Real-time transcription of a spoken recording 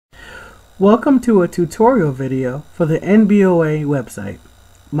Welcome to a tutorial video for the NBOA website.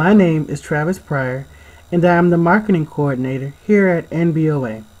 My name is Travis Pryor and I am the marketing coordinator here at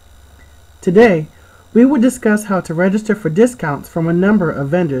NBOA. Today, we will discuss how to register for discounts from a number of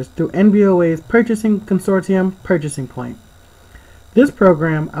vendors through NBOA's purchasing consortium, PurchasingPoint. This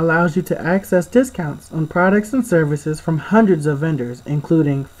program allows you to access discounts on products and services from hundreds of vendors,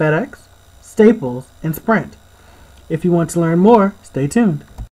 including FedEx, Staples, and Sprint. If you want to learn more, stay tuned.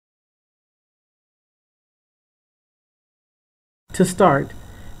 To start,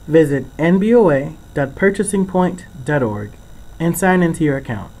 visit nboa.purchasingpoint.org and sign into your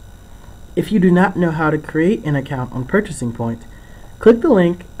account. If you do not know how to create an account on PurchasingPoint, click the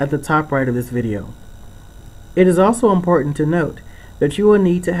link at the top right of this video. It is also important to note that you will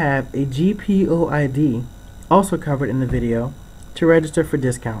need to have a GPO ID, also covered in the video, to register for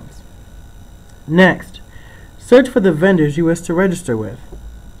discounts. Next, search for the vendors you wish to register with.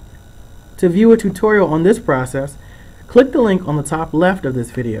 To view a tutorial on this process, click the link on the top left of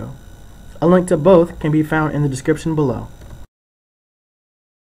this video. A link to both can be found in the description below.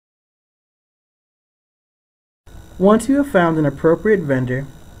 Once you have found an appropriate vendor,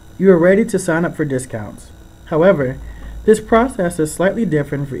 you are ready to sign up for discounts. However, this process is slightly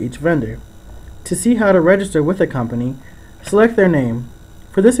different for each vendor. To see how to register with a company, select their name.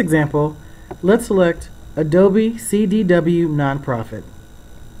 For this example, let's select Adobe CDW Nonprofit.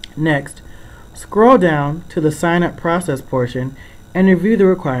 Next, scroll down to the sign up process portion and review the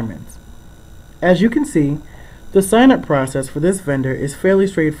requirements. As you can see, the sign up process for this vendor is fairly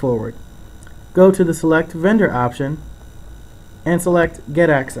straightforward. Go to the Select Vendor option and select Get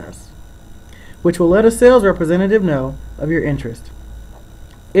Access, which will let a sales representative know of your interest.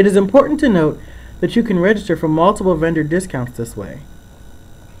 It is important to note that you can register for multiple vendor discounts this way.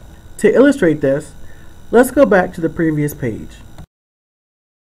 To illustrate this, let's go back to the previous page.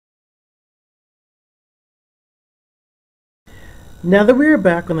 Now that we are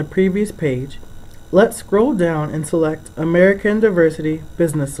back on the previous page, let's scroll down and select American Diversity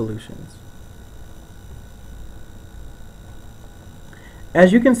Business Solutions.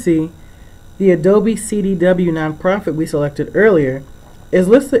 As you can see, the Adobe CDW nonprofit we selected earlier is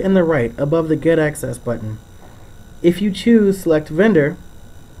listed in the right above the Get Access button. If you choose Select Vendor,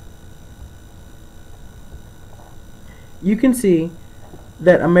 you can see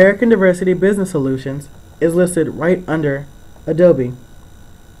that American Diversity Business Solutions is listed right under Adobe.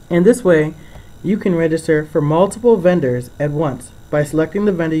 And this way, you can register for multiple vendors at once by selecting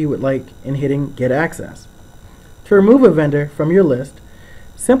the vendor you would like and hitting Get Access. To remove a vendor from your list,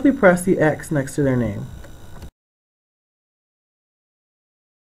 simply press the X next to their name.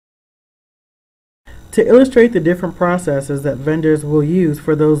 To illustrate the different processes that vendors will use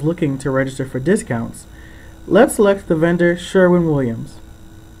for those looking to register for discounts, let's select the vendor Sherwin-Williams.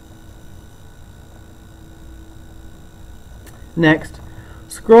 Next,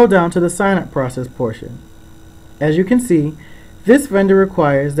 scroll down to the sign-up process portion. As you can see, this vendor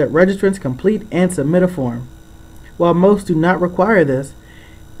requires that registrants complete and submit a form. While most do not require this,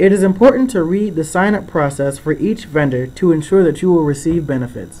 it is important to read the sign-up process for each vendor to ensure that you will receive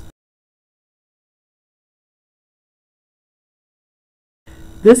benefits.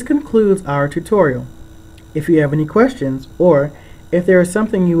 This concludes our tutorial. If you have any questions, or if there is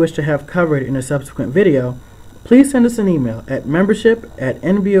something you wish to have covered in a subsequent video, please send us an email at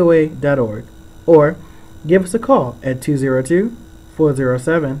membership@nboa.org or give us a call at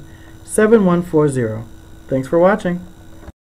 202-407-7140. Thanks for watching.